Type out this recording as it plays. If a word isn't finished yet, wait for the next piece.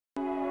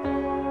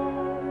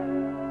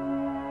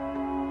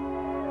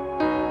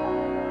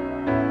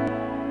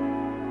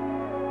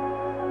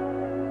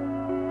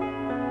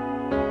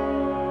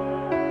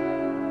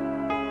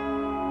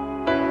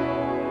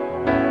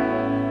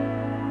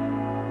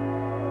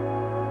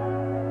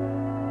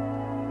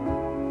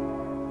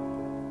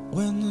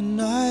When the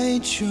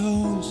night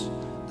shows,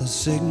 the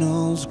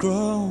signals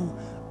grow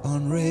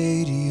on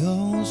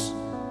radios.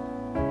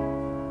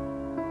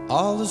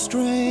 All the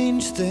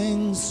strange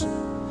things,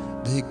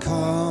 they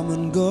come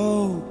and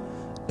go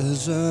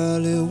as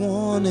early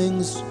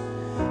warnings.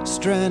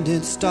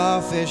 Stranded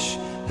starfish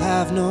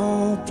have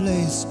no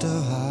place to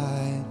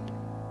hide,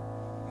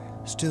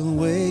 still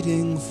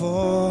waiting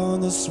for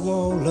the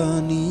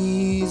swollen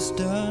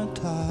Easter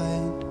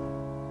tide.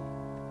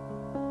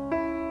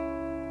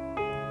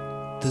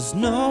 There's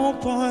no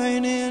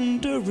point in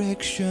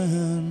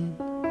direction,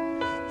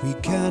 we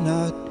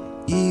cannot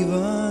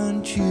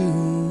even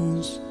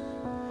choose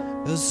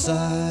a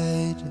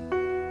side.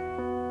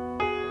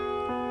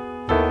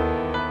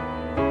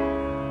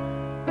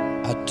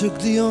 I took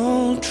the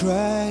old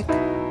track,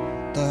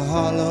 the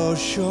hollow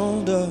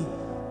shoulder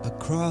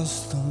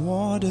across the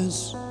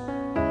waters.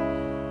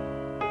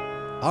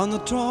 On the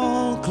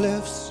tall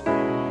cliffs,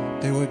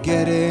 they were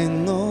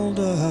getting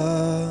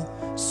older,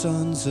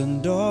 sons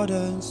and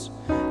daughters.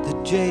 The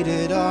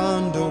jaded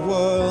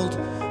underworld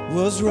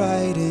was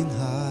riding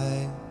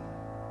high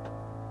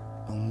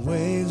on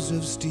waves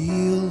of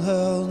steel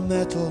hurled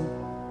metal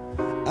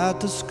at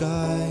the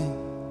sky.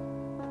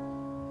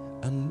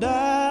 And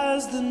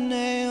as the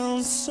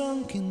nails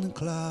sunk in the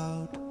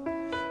cloud,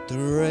 the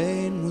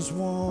rain was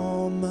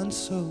warm and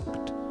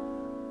soaked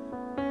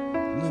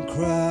the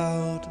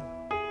crowd.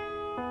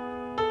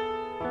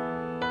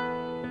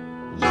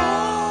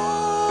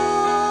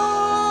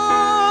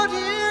 Lord,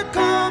 here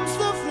comes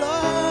the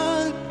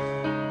flood.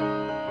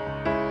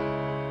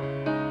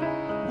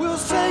 We'll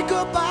say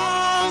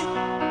goodbye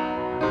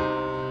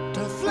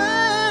to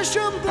flesh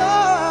and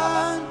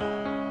blood.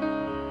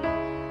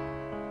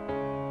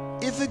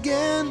 If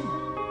again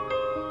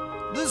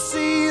the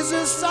seas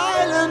are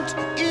silent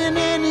in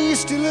any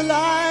still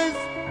alive,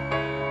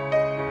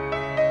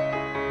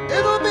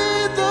 it'll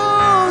be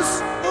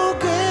those who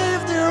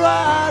gave their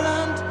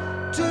island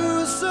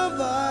to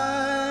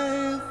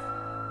survive.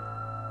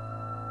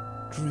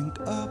 Drink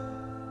up,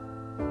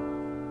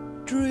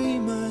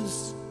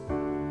 dreamers,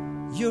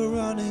 you're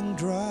running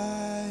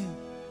dry.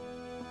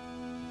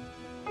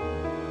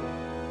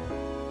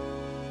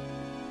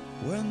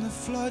 When the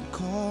flood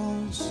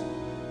calls,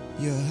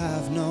 you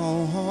have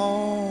no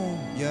home,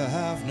 you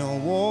have no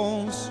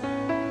walls.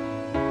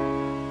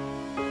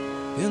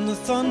 In the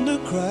thunder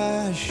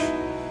crash,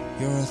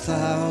 you're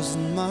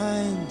 1,000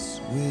 miles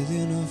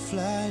within a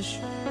flash.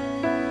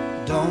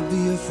 Don't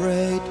be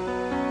afraid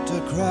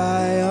to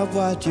cry out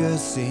what you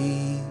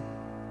see.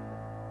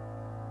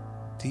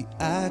 The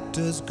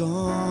actor's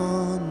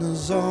gone,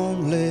 there's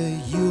only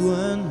you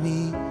and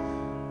me.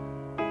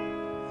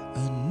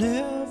 And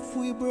if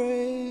we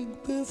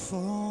break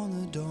before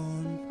the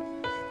dawn,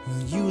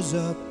 we'll use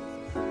up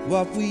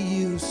what we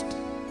used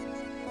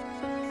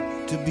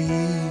to be.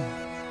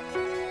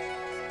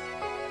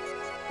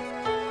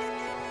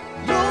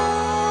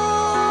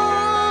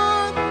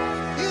 Lord,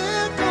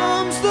 here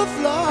comes the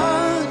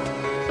flood.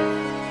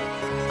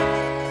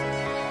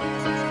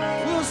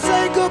 We'll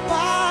say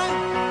goodbye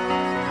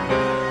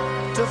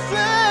to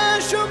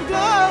flesh and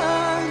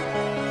blood.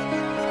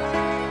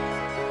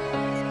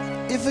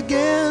 If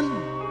again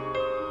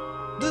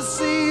the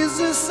seas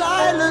are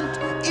silent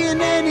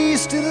in any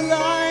still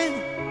alive,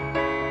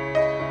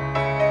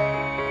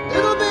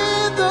 it'll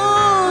be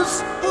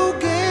those who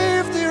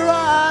gave their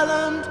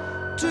island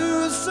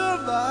to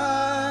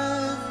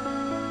survive.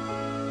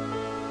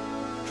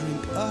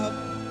 Drink up,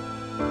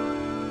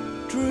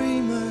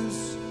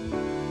 dreamers,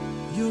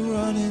 you're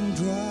running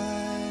dry.